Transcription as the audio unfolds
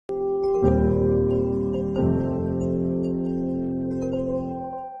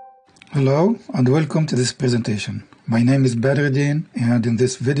Hello and welcome to this presentation. My name is Badruddin, and in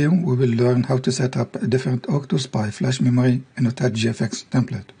this video we will learn how to set up a different OSPI flash memory in a TouchGFX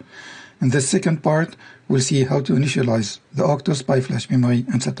template. In this second part, we'll see how to initialize the OSPI flash memory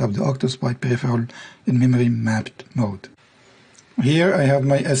and set up the OSPI peripheral in memory mapped mode. Here I have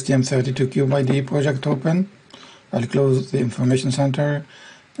my STM32 CubeIDE project open. I'll close the information center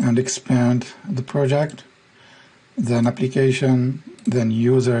and expand the project, then application, then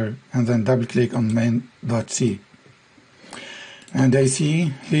user, and then double click on main.c. And I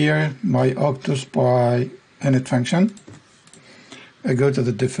see here my OSPI init function. I go to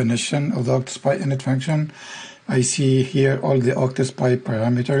the definition of the OSPI init function. I see here all the OSPI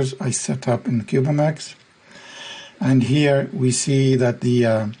parameters I set up in CubeMX. And here we see that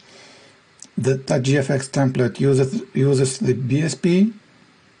the TouchGFX template uses the BSP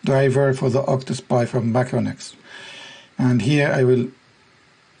driver for the OSPI from Macronix. And here I will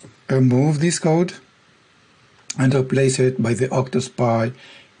remove this code and replace it by the OSPI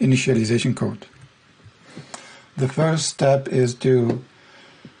initialization code. The first step is to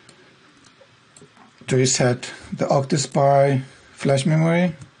reset the OSPI flash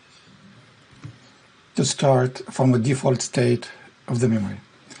memory to start from the default state of the memory.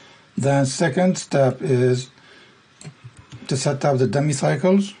 The second step is to set up the dummy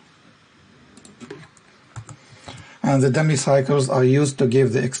cycles. And the dummy cycles are used to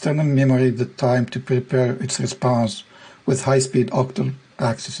give the external memory the time to prepare its response with high-speed octal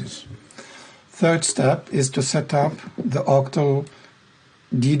accesses. Third step is to set up the octal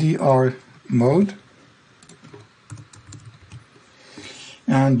DDR mode.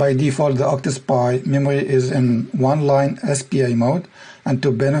 And by default, the OSPI memory is in one-line SPI mode, and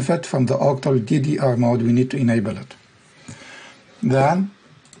to benefit from the octal DDR mode, we need to enable it. Then,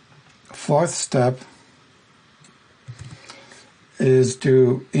 fourth step is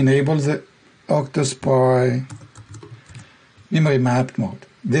to enable the OSPI memory mapped mode.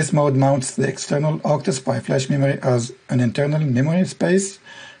 This mode mounts the external OSPI flash memory as an internal memory space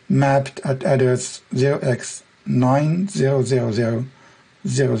mapped at address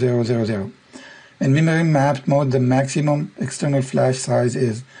 0x90000000. In memory mapped mode, the maximum external flash size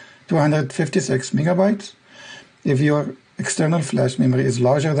is 256 megabytes. If your external flash memory is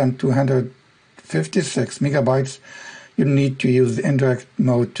larger than 256 megabytes, you need to use the indirect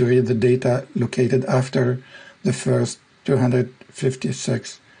mode to read the data located after the first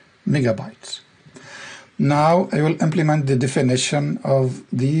 256 megabytes. Now I will implement the definition of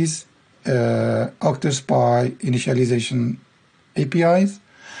these OSPI initialization APIs.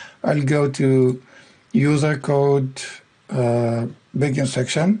 I'll go to user code begin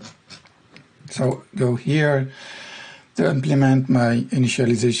section. So go here to implement my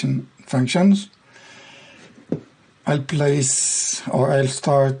initialization functions. I'll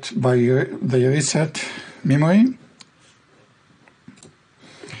start by the reset memory.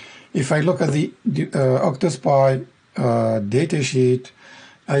 If I look at the OSPI datasheet,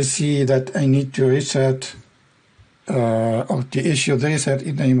 I see that I need to reset or to issue the reset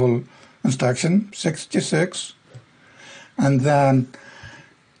enable instruction 66, and then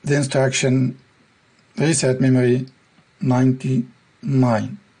the instruction reset memory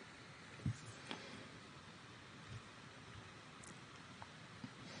 99.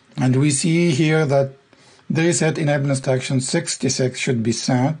 And we see here that the reset enable instruction 66 should be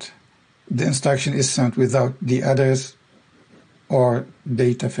sent. The instruction is sent without the address or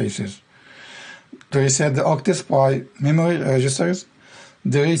data phases. To reset the OSPI memory registers,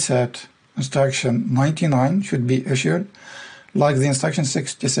 the reset instruction 99 should be issued. Like the instruction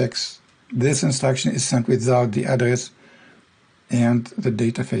 66, this instruction is sent without the address and the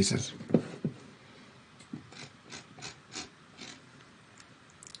data phases.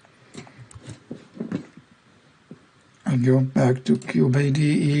 I'll go back to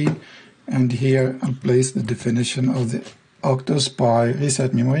CubeIDE, and here I'll place the definition of the OSPI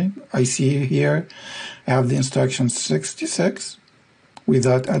reset memory. I see here I have the instruction 66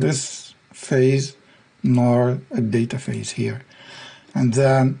 without address phase nor a data phase here. And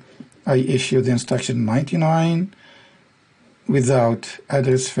then I issue the instruction 99 without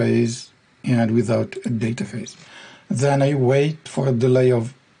address phase and without a data phase. Then I wait for a delay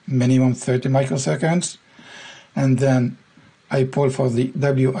of minimum 30 microseconds. And then I pull for the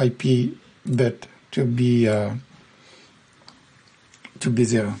WIP bit to be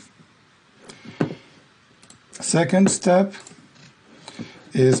 0. Second step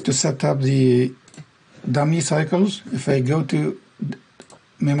is to set up the dummy cycles. If I go to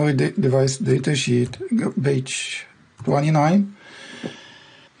memory device datasheet, page 29,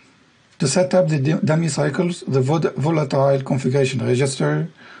 To set up the dummy cycles, the volatile configuration register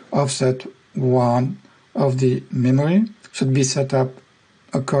offset 1 of the memory should be set up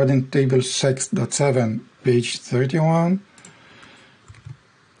according to table 6.7, page 31.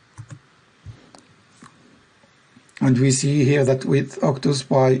 And we see here that with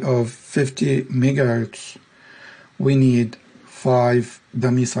OSPI of 50 MHz, we need 5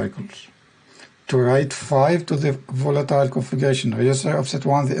 dummy cycles. To write 5 to the volatile configuration register offset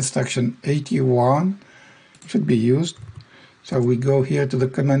 1, the instruction 81 should be used. So we go here to the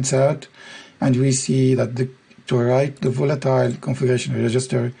command set, and we see that to write the volatile configuration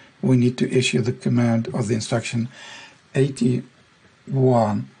register, we need to issue the command of the instruction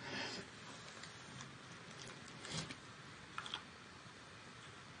 81.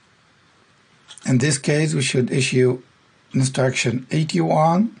 In this case, we should issue instruction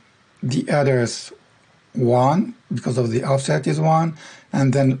 81, the address 1, because of the offset is 1,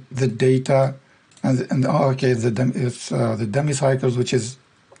 and then the data, and in our case, the dummy cycles, which is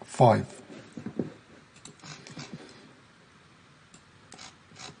 5.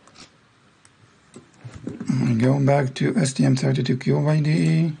 I go back to STM32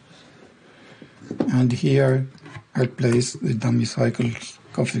 IDE, and here I'll place the dummy cycles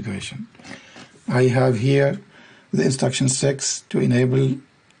configuration. I have here the instruction 6 to enable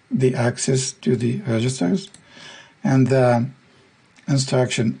the access to the registers, and the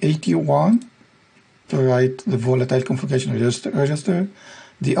instruction 81 to write the volatile configuration register.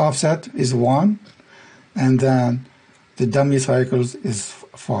 The offset is 1, and then the dummy cycles is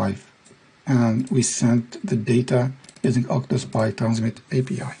 5. And we sent the data using OSPI transmit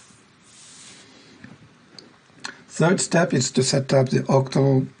API. Third step is to set up the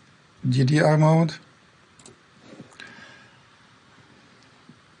octal DDR mode.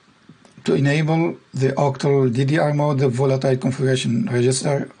 To enable the octal DDR mode, the volatile configuration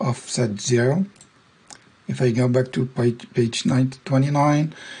register offset 0. If I go back to page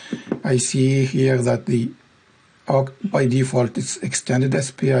 29, I see here that by default it's extended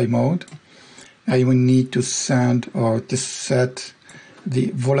SPI mode. I will need to send or to set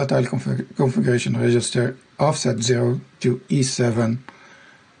the volatile configuration register offset 0 to E7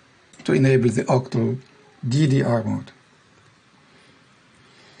 to enable the octal DDR mode.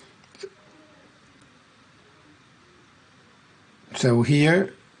 So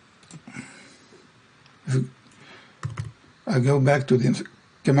here, if I go back to the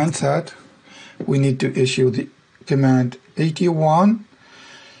command set, we need to issue the command 81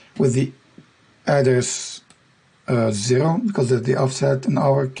 with the address 0, because the offset in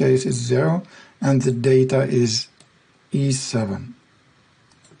our case is 0, and the data is E7.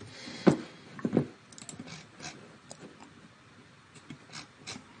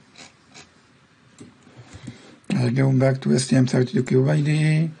 I go back to STM32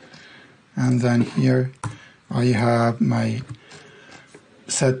 IDE, and then here I have my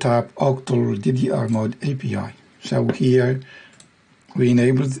setup octal DDR mode API. So here we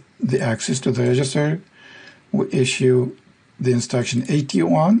enable the access to the register. We issue the instruction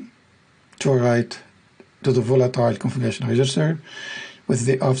 81 to write to the volatile configuration register with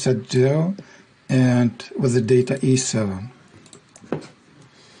the offset 0 and with the data E7.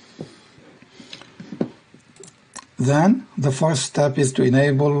 Then the first step is to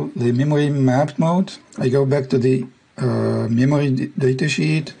enable the memory mapped mode. I go back to the memory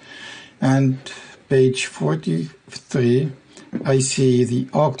datasheet, and page 43, I see the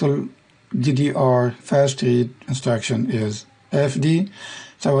octal DDR fast read instruction is FD,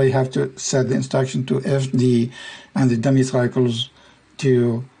 so I have to set the instruction to FD and the dummy cycles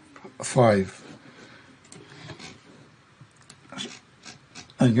to 5.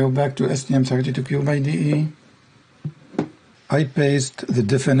 I go back to STM32 IDE. I paste the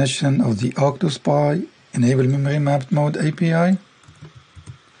definition of the OSPI enable memory mapped mode API.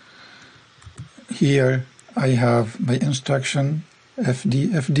 Here I have my instruction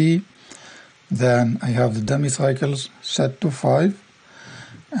FD, then I have the dummy cycles set to 5,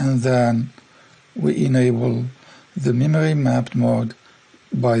 and then we enable the memory mapped mode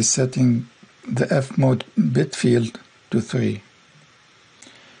by setting the F mode bit field to 3.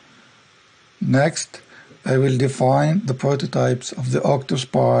 Next, I will define the prototypes of the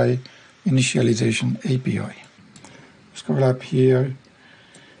OSPI initialization API. Scroll up here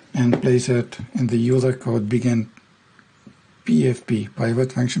and place it in the user code begin PFP,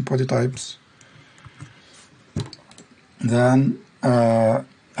 private function prototypes. Then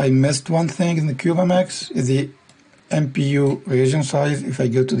I missed one thing in the CubeMX, is the MPU region size. If I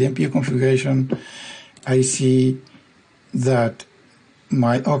go to the MPU configuration, I see that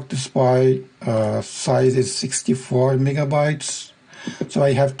my OSPI size is 64 megabytes. So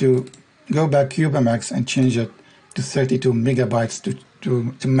I have to go back CubeMX and change it to 32 megabytes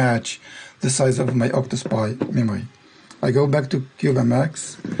to match the size of my OctoSPI memory. I go back to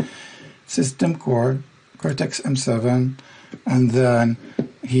CubeMX, System Core, Cortex M7, and then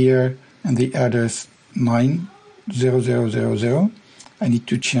here in the address 90000, I need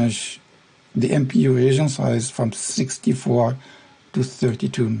to change the MPU region size from 64 to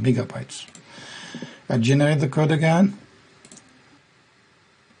 32 megabytes. I generate the code again.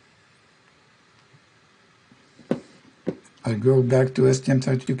 I go back to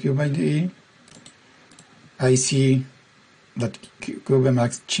STM32 Cube IDE. I see that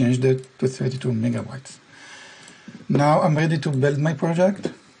CubeMX changed it to 32 megabytes. Now I'm ready to build my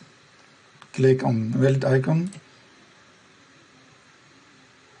project. Click on build icon.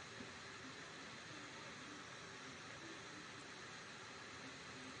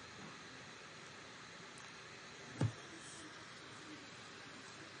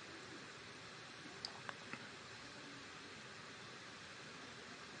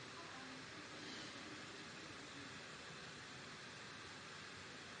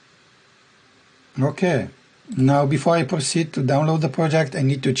 Okay, now before I proceed to download the project, I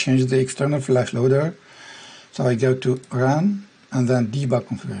need to change the external flash loader. So I go to Run and then Debug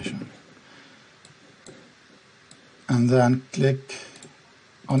Configuration. And then click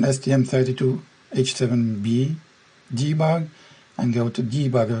on STM32H7B Debug and go to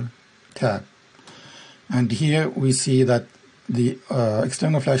Debugger tab. And here we see that the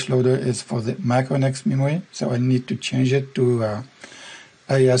external flash loader is for the MicroeNX memory. So I need to change it to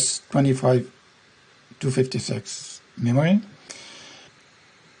IS25256 memory.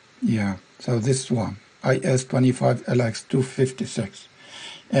 Yeah, so this one, IS25LX256.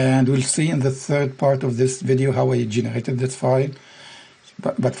 And we'll see in the third part of this video how I generated this file.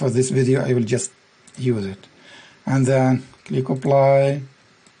 But for this video, I will just use it. And then click Apply,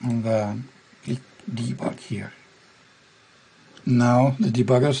 and then click Debug here. Now the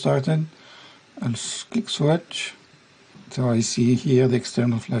debugger started. I'll click Switch. So I see here the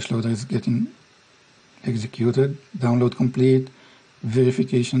external flash loader is getting executed. Download complete.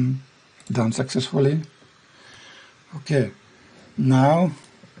 Verification done successfully. Okay, now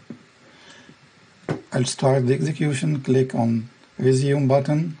I'll start the execution. Click on Resume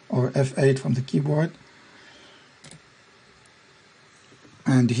button or F8 from the keyboard.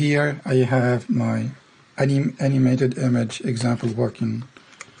 And here I have my animated image example working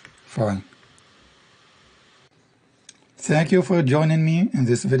fine. Thank you for joining me in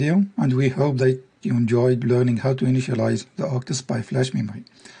this video, and we hope that you enjoyed learning how to initialize the OctoSPI flash memory.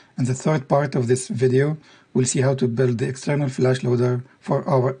 In the third part of this video, we'll see how to build the external flash loader for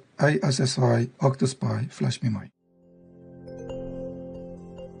our ISSI OctoSPI flash memory.